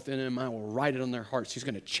law within them. I will write it on their hearts. He's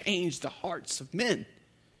going to change the hearts of men.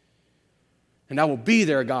 And I will be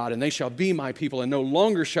their God, and they shall be my people. And no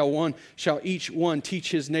longer shall each one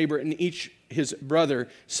teach his neighbor and each his brother,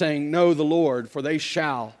 saying, know the Lord, for they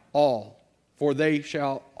shall all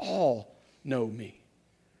know me.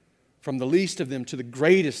 From the least of them to the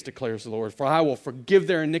greatest, declares the Lord. For I will forgive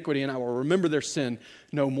their iniquity and I will remember their sin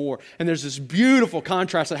no more. And there's this beautiful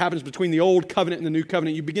contrast that happens between the old covenant and the new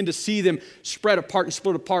covenant. You begin to see them spread apart and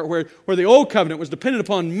split apart, where the old covenant was dependent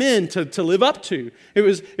upon men to live up to.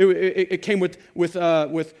 It came with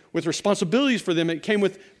responsibilities for them. It came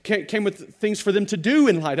with things for them to do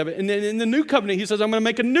in light of it. And then in the new covenant, he says, I'm going to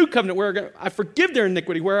make a new covenant where I forgive their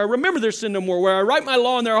iniquity, where I remember their sin no more, where I write my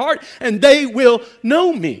law in their heart, and they will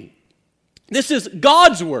know me. This is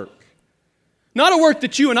God's work. Not a work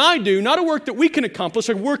that you and I do, not a work that we can accomplish,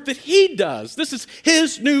 a work that he does. This is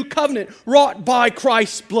his new covenant wrought by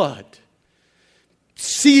Christ's blood.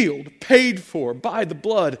 Sealed, paid for by the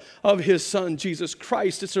blood of his Son, Jesus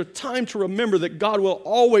Christ. It's a time to remember that God will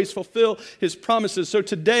always fulfill his promises. So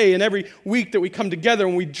today and every week that we come together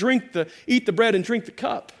and we eat the bread and drink the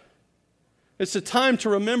cup, it's a time to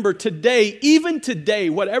remember today, even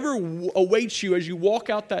today, whatever awaits you as you walk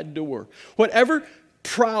out that door, whatever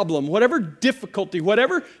problem, whatever difficulty,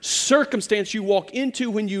 whatever circumstance you walk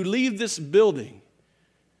into when you leave this building,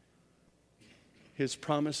 his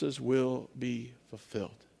promises will be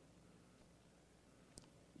fulfilled.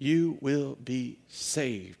 You will be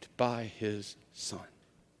saved by his Son.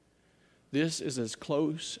 This is as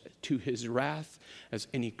close to his wrath as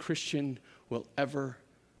any Christian will ever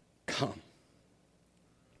come.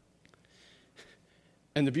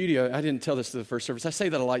 And the beauty of it, I didn't tell this to the first service. I say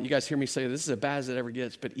that a lot. You guys hear me say this is as bad as it ever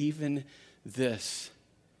gets. But even this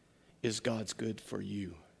is God's good for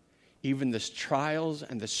you. Even the trials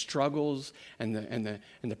and the struggles and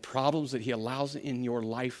the problems that he allows in your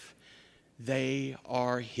life, they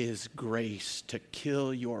are his grace to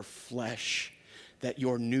kill your flesh that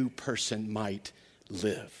your new person might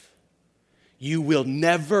live. You will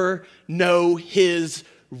never know his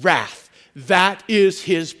wrath. That is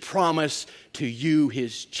his promise to you,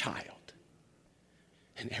 his child.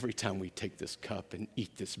 And every time we take this cup and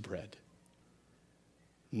eat this bread,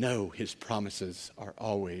 know his promises are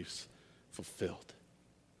always fulfilled.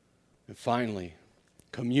 And finally,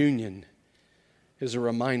 communion is a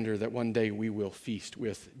reminder that one day we will feast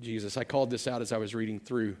with Jesus. I called this out as I was reading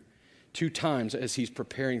through. 2 times as he's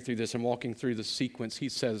preparing through this and walking through the sequence, he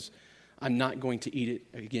says, I'm not going to eat it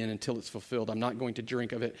again until it's fulfilled. I'm not going to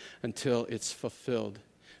drink of it until it's fulfilled.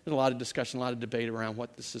 There's a lot of discussion, a lot of debate around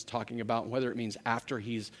what this is talking about, and whether it means after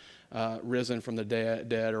he's risen from the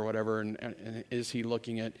dead or whatever, and is he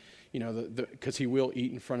looking at, because he will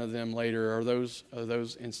eat in front of them later, are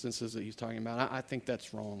those instances that he's talking about? I think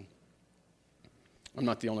that's wrong. I'm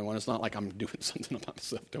not the only one. It's not like I'm doing something about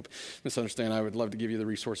myself. Don't misunderstand. I would love to give you the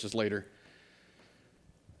resources later.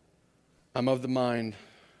 I'm of the mind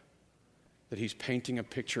that he's painting a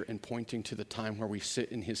picture and pointing to the time where we sit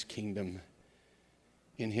in his kingdom,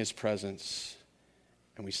 in his presence,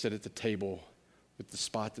 and we sit at the table with the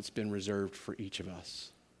spot that's been reserved for each of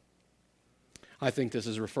us. I think this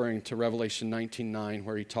is referring to Revelation 19:9,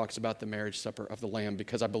 where he talks about the marriage supper of the Lamb,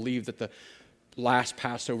 because I believe that the last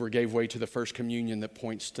Passover gave way to the first communion that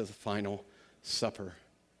points to the final supper,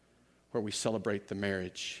 where we celebrate the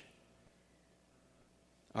marriage.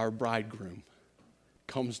 Our bridegroom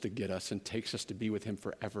comes to get us and takes us to be with him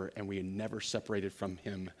forever, and we are never separated from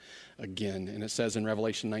him again. And it says in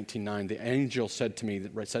Revelation 19:9, the angel said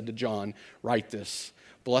to John, write this,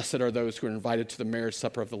 blessed are those who are invited to the marriage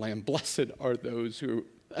supper of the Lamb. Blessed are those who,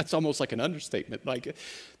 that's almost like an understatement, like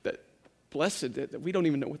that. Blessed, that we don't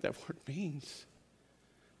even know what that word means.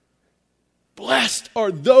 Blessed are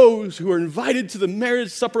those who are invited to the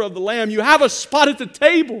marriage supper of the Lamb. You have a spot at the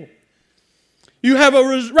table. You have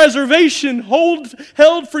a reservation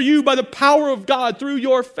held for you by the power of God through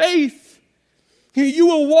your faith. You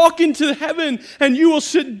will walk into heaven and you will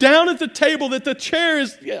sit down at the table that the chair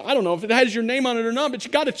is, I don't know if it has your name on it or not, but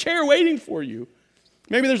you got a chair waiting for you.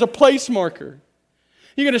 Maybe there's a place marker.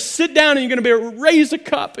 You're going to sit down and you're going to be able to raise a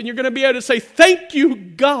cup and you're going to be able to say, thank you,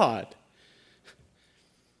 God.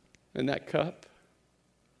 And that cup,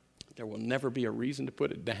 there will never be a reason to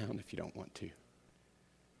put it down if you don't want to.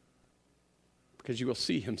 Because you will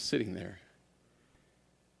see him sitting there.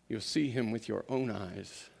 You'll see him with your own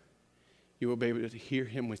eyes. You will be able to hear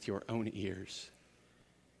him with your own ears.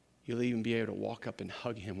 You'll even be able to walk up and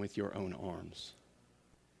hug him with your own arms.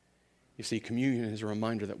 You see, communion is a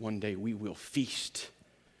reminder that one day we will feast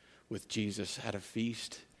with Jesus at a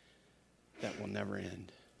feast that will never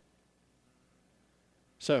end.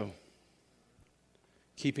 So,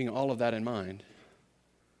 keeping all of that in mind,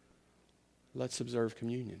 let's observe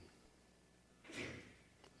communion.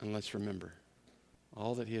 And let's remember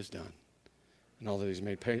all that he has done and all that he's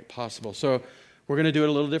made possible. So we're going to do it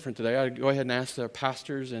a little different today. I go ahead and ask the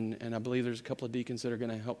pastors, and I believe there's a couple of deacons that are going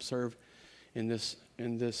to help serve in this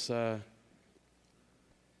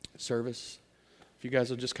service. If you guys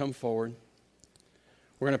will just come forward.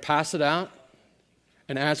 We're going to pass it out.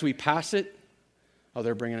 And as we pass it,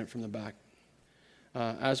 they're bringing it from the back.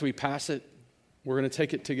 As we pass it, we're going to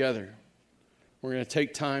take it together. We're going to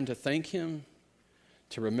take time to thank him,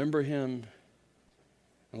 to remember him,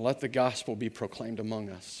 and let the gospel be proclaimed among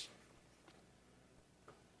us.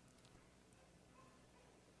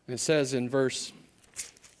 And it says in verse,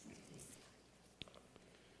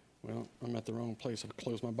 I'm at the wrong place. I've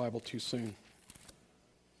closed my Bible too soon.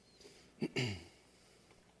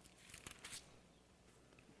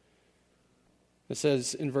 It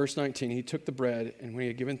says in verse 19, he took the bread, and when he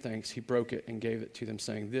had given thanks, he broke it and gave it to them,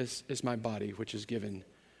 saying, this is my body, which is given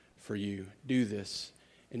for you. Do this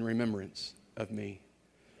in remembrance of me.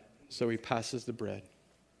 So he passes the bread.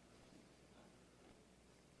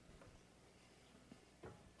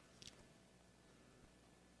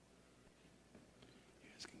 You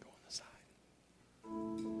guys can go on the side.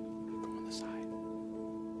 Go on the side.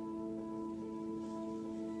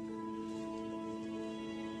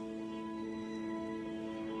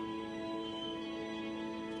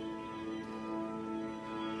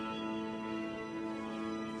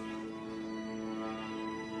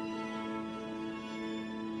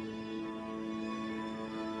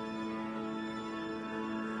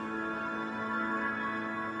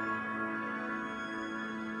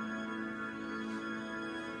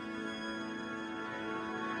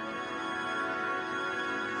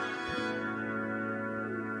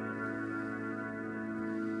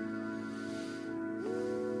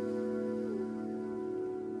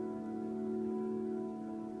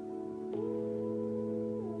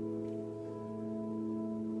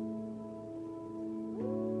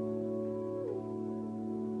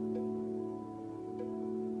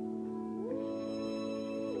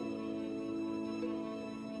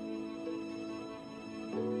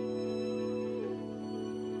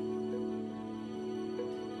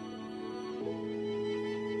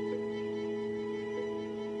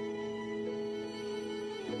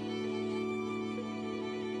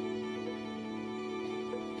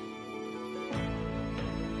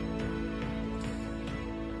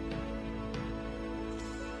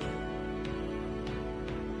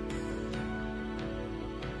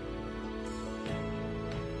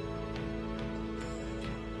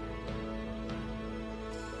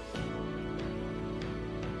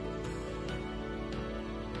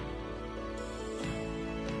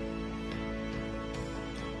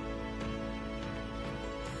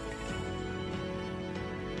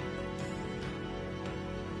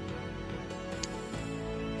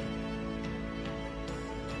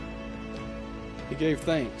 He gave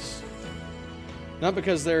thanks. Not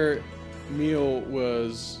because their meal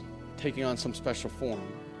was taking on some special form.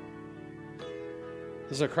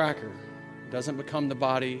 This is a cracker. It doesn't become the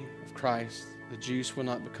body of Christ. The juice will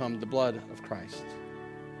not become the blood of Christ.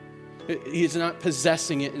 He's not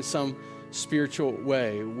possessing it in some spiritual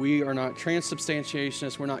way. We are not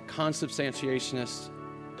transubstantiationists. We're not consubstantiationists.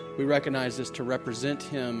 We recognize this to represent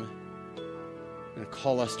Him and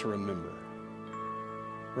call us to remember.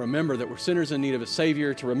 Remember that we're sinners in need of a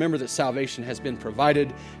Savior, to remember that salvation has been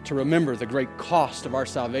provided, to remember the great cost of our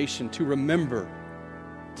salvation, to remember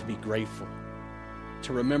to be grateful,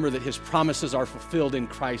 to remember that His promises are fulfilled in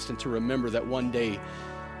Christ, and to remember that one day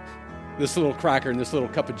this little cracker and this little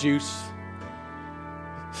cup of juice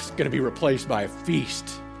is going to be replaced by a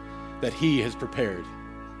feast that He has prepared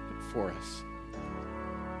for us.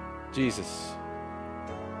 Jesus,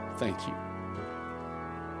 thank you.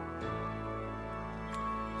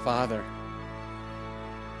 Father,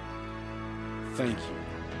 thank you.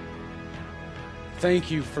 Thank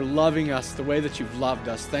you for loving us the way that you've loved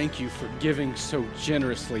us. Thank you for giving so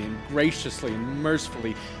generously and graciously and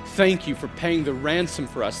mercifully. Thank you for paying the ransom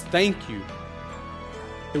for us. Thank you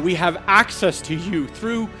that we have access to you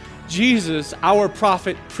through Jesus, our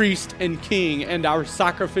prophet, priest, and king, and our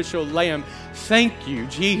sacrificial lamb. Thank you,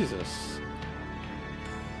 Jesus,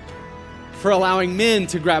 for allowing men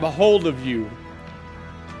to grab a hold of you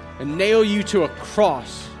and nail you to a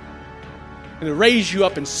cross and to raise you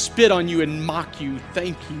up and spit on you and mock you.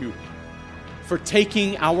 Thank you for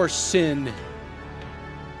taking our sin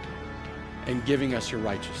and giving us your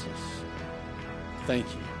righteousness. Thank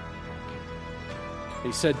you.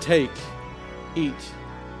 He said, take, eat.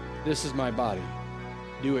 This is my body.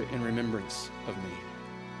 Do it in remembrance of me.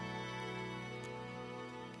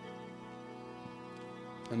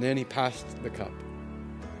 And then he passed the cup.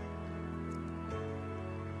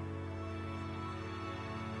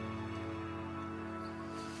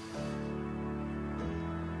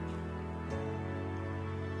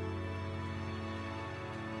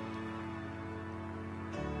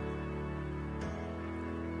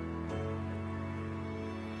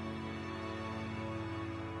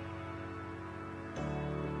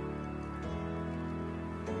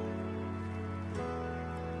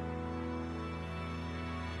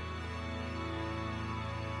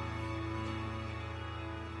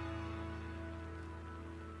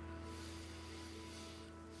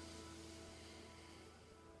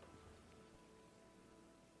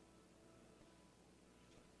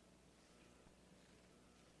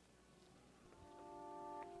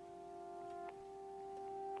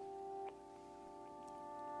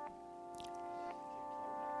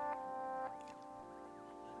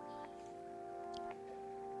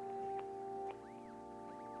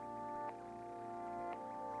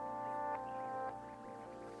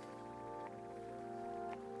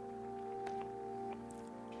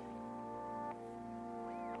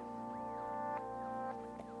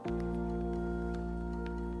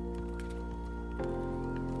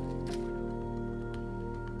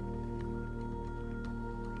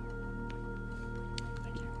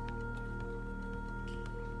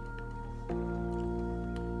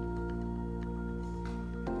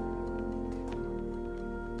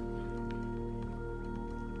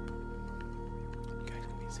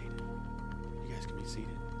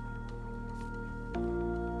 Seated.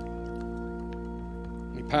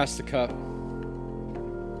 He passed the cup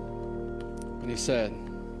and he said,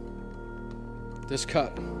 this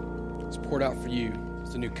cup is poured out for you.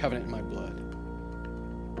 It's the new covenant in my blood.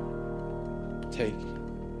 Take,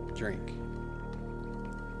 drink.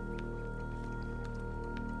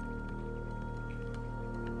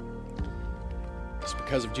 It's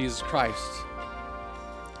because of Jesus Christ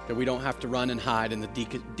that we don't have to run and hide in the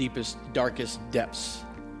deepest, darkest depths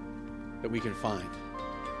that we can find.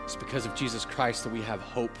 It's because of Jesus Christ that we have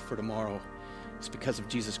hope for tomorrow. It's because of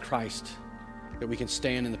Jesus Christ that we can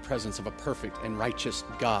stand in the presence of a perfect and righteous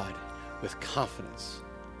God with confidence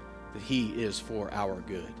that He is for our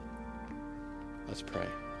good. Let's pray.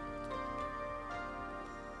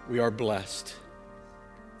 We are blessed.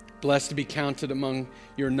 Blessed to be counted among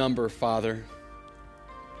your number, Father.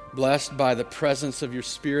 Blessed by the presence of your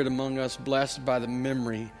Spirit among us. Blessed by the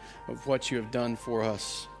memory of what you have done for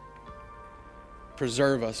us.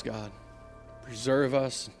 Preserve us, God. Preserve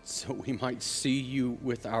us so we might see you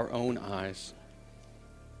with our own eyes.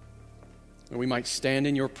 And we might stand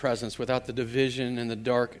in your presence without the division and the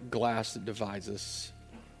dark glass that divides us.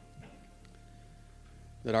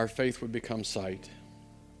 That our faith would become sight.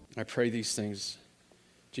 I pray these things,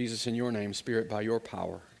 Jesus, in your name, Spirit, by your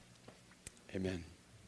power. Amen.